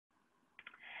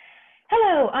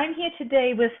I'm here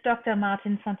today with Dr.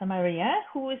 Martin Santamaria,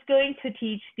 who is going to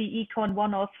teach the ECON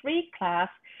 103 class,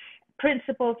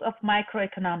 Principles of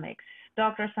Microeconomics.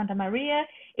 Dr. Santamaria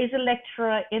is a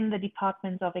lecturer in the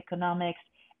Department of Economics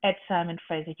at Simon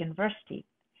Fraser University.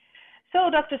 So,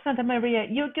 Dr. Santamaria,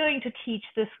 you're going to teach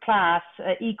this class,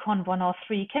 ECON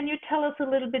 103. Can you tell us a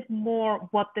little bit more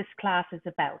what this class is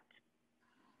about?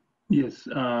 Yes,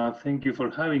 thank you for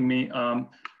having me.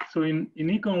 So in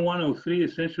Econ 103,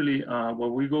 essentially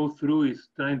what we go through is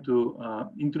trying to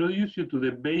introduce you to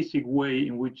the basic way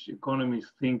in which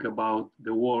economists think about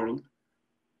the world.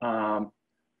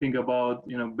 Think about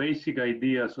basic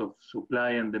ideas of supply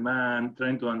and demand,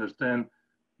 trying to understand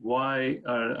why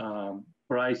are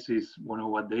prices,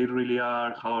 what they really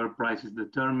are, how are prices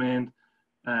determined,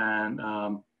 and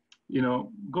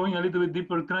going a little bit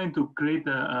deeper, trying to create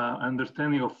an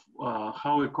understanding of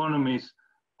how economists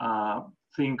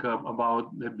think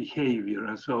about the behavior.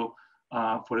 And so,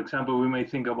 for example, we may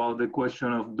think about the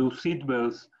question of, do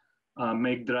seatbelts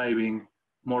make driving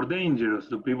more dangerous?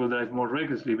 Do people drive more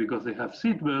recklessly because they have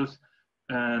seatbelts?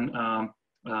 And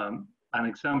an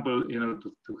example,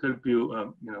 to help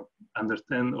you,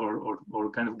 understand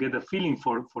or kind of get a feeling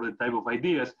for the type of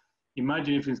ideas.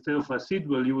 Imagine if instead of a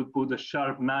seatbelt, you would put a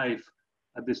sharp knife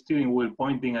at the steering wheel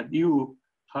pointing at you.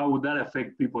 How would that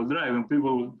affect people driving?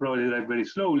 People would probably drive very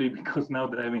slowly because now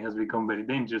driving has become very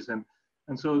dangerous. And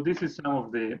so this is some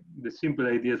of the simple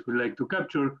ideas we like to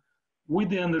capture, with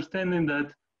the understanding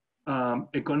that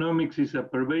economics is a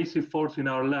pervasive force in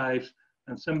our lives,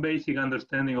 and some basic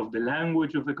understanding of the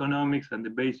language of economics and the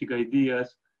basic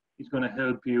ideas is going to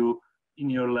help you in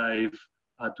your life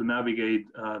to navigate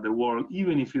the world,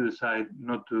 even if you decide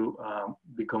not to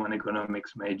become an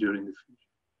economics major in the future.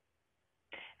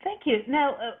 Thank you.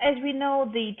 Now, as we know,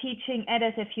 the teaching at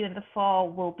SFU in the fall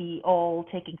will be all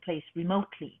taking place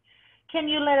remotely. Can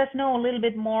you let us know a little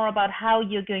bit more about how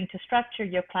you're going to structure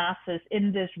your classes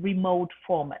in this remote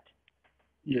format?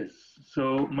 Yes,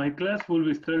 so my class will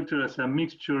be structured as a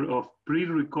mixture of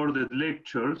pre-recorded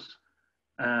lectures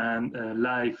and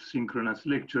live synchronous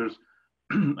lectures.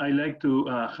 I like to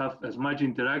have as much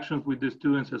interactions with the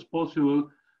students as possible,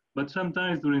 but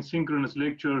sometimes during synchronous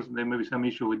lectures, there may be some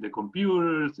issue with the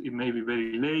computers. It may be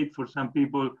very late for some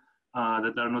people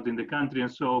that are not in the country.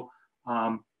 And so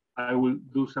I will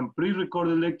do some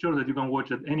pre-recorded lectures that you can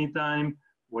watch at any time,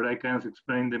 where I kind of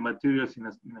explain the materials in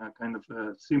a kind of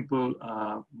simple,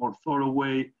 more thorough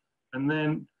way. And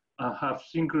then have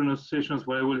synchronous sessions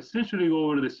where I will essentially go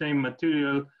over the same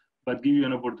material, but give you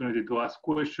an opportunity to ask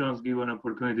questions, give you an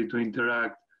opportunity to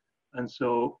interact. And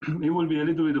so it will be a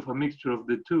little bit of a mixture of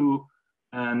the two.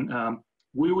 And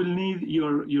we will need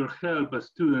your help as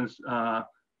students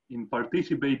in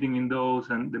participating in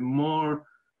those. And the more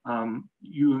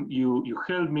you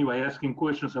help me by asking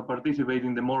questions and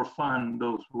participating, the more fun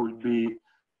those will be.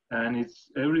 And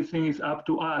everything is up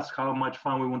to us how much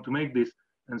fun we want to make this.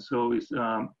 And so it's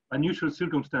unusual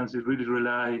circumstances really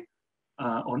rely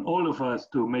on all of us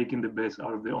to making the best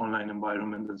out of the online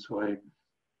environment. And so I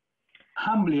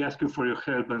humbly ask you for your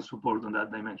help and support on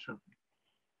that dimension.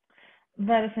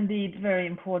 That is indeed very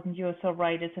important. You're so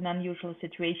right. It's an unusual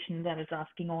situation that is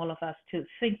asking all of us to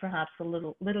think perhaps a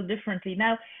little differently.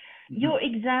 Now, your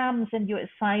exams and your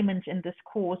assignments in this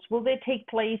course, will they take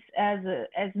place as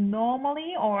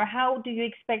normally, or how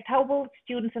will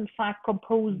students in fact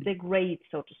compose their grades,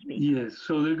 so to speak? Yes,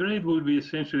 so the grade will be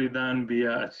essentially done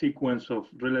via a sequence of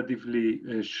relatively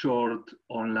short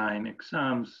online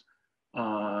exams,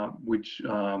 which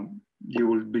you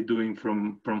will be doing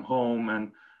from home.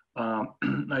 And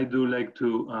I do like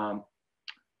to,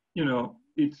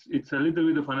 it's a little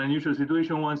bit of an unusual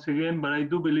situation once again, but I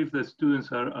do believe that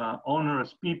students are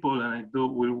honors people, and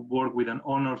will work with an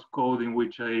honors code in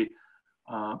which I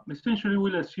essentially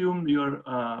will assume you're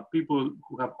people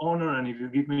who have honor, and if you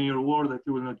give me your word that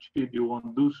you will not cheat, you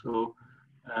won't do so.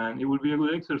 And it will be a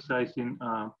good exercise in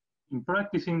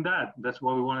practicing that. That's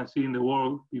what we want to see in the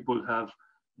world. People have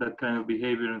that kind of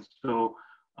behavior, and so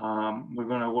we're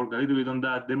going to work a little bit on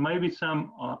that. There might be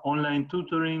some online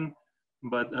tutoring,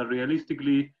 but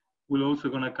realistically, we're also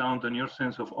going to count on your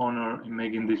sense of honor in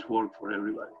making this work for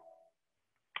everybody.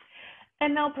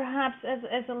 And now perhaps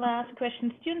as a last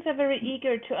question, students are very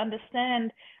eager to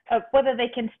understand whether they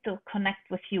can still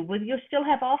connect with you. Will you still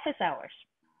have office hours?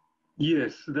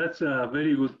 Yes, that's a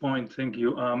very good point. Thank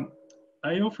you.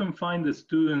 I often find the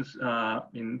students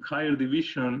in higher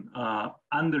division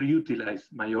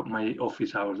underutilize my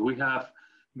office hours. We have,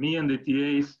 me and the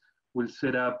TAs will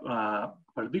set up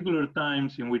particular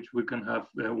times in which we can have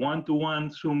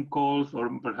one-to-one Zoom calls, or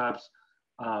perhaps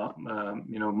more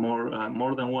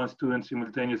than one student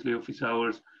simultaneously office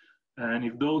hours. And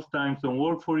if those times don't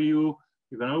work for you,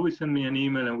 you can always send me an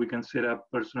email and we can set up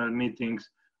personal meetings.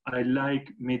 I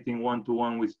like meeting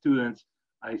one-to-one with students.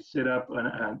 I set up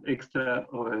an extra,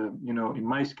 in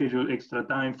my schedule, extra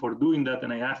time for doing that,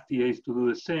 and I ask TAs to do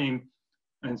the same.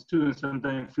 And students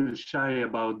sometimes feel shy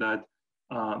about that.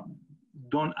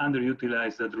 Don't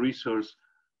underutilize that resource.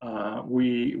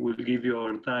 We will give you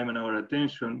our time and our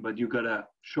attention, but you gotta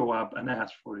show up and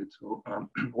ask for it. So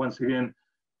once again,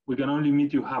 we can only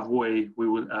meet you halfway. We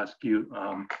will ask you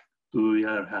to do the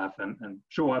other half and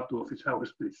show up to office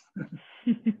hours, please.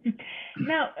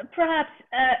 Now, perhaps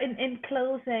in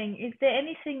closing, is there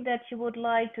anything that you would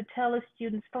like to tell the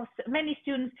students? For many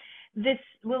students, this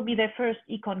will be their first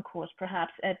econ course,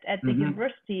 perhaps at the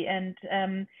university. And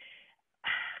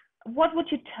what would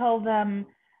you tell them?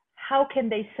 How can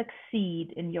they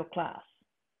succeed in your class?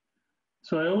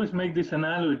 So I always make this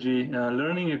analogy.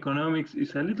 Learning economics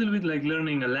is a little bit like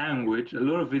learning a language. A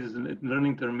lot of it is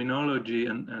learning terminology,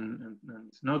 and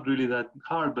it's not really that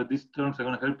hard, but these terms are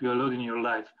going to help you a lot in your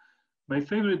life. My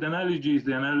favorite analogy is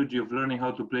the analogy of learning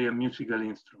how to play a musical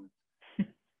instrument.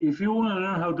 If you want to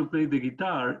learn how to play the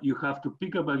guitar, you have to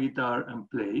pick up a guitar and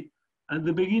play. At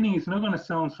the beginning, it's not going to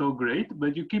sound so great,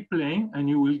 but you keep playing and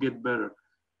you will get better.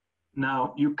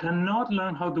 Now, you cannot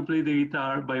learn how to play the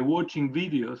guitar by watching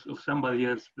videos of somebody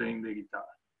else playing the guitar.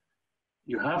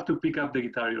 You have to pick up the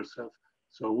guitar yourself.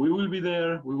 So we will be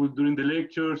there. We will, during the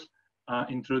lectures,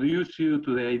 introduce you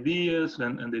to the ideas,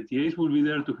 and the TAs will be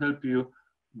there to help you.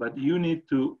 But you need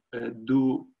to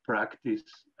do practice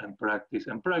and practice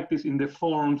and practice in the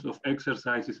forms of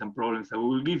exercises and problems that we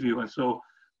will give you. And so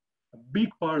a big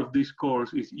part of this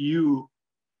course is you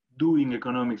doing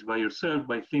economics by yourself,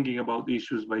 by thinking about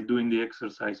issues, by doing the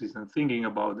exercises and thinking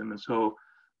about them. And so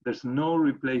there's no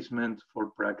replacement for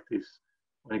practice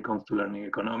when it comes to learning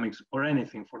economics or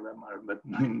anything for that matter, but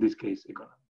in this case,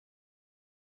 economics.